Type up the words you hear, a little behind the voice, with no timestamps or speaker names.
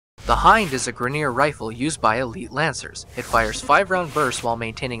The Hind is a Grineer rifle used by elite lancers. It fires 5-round bursts while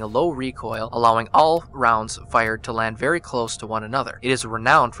maintaining a low recoil, allowing all rounds fired to land very close to one another. It is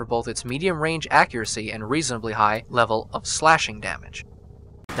renowned for both its medium range accuracy and reasonably high level of slashing damage.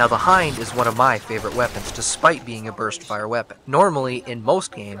 Now the Hind is one of my favorite weapons despite being a burst fire weapon. Normally, in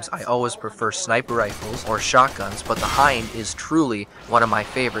most games, I always prefer sniper rifles or shotguns, but the Hind is truly one of my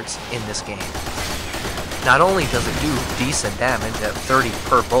favorites in this game. Not only does it do decent damage at 30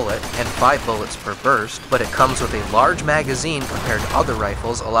 per bullet and 5 bullets per burst, but it comes with a large magazine compared to other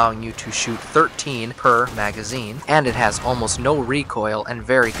rifles, allowing you to shoot 13 per magazine, and it has almost no recoil and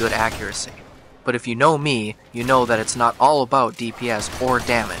very good accuracy. But if you know me, you know that it's not all about DPS or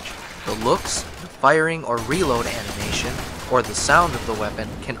damage. The looks, the firing or reload animation, or the sound of the weapon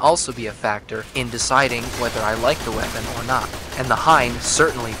can also be a factor in deciding whether I like the weapon or not. And the Hind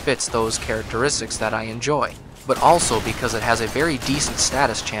certainly fits those characteristics that I enjoy, but also because it has a very decent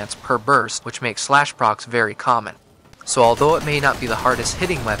status chance per burst, which makes slash procs very common. So although it may not be the hardest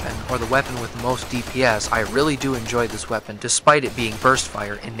hitting weapon or the weapon with the most DPS, I really do enjoy this weapon despite it being burst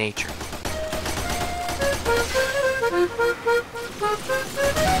fire in nature.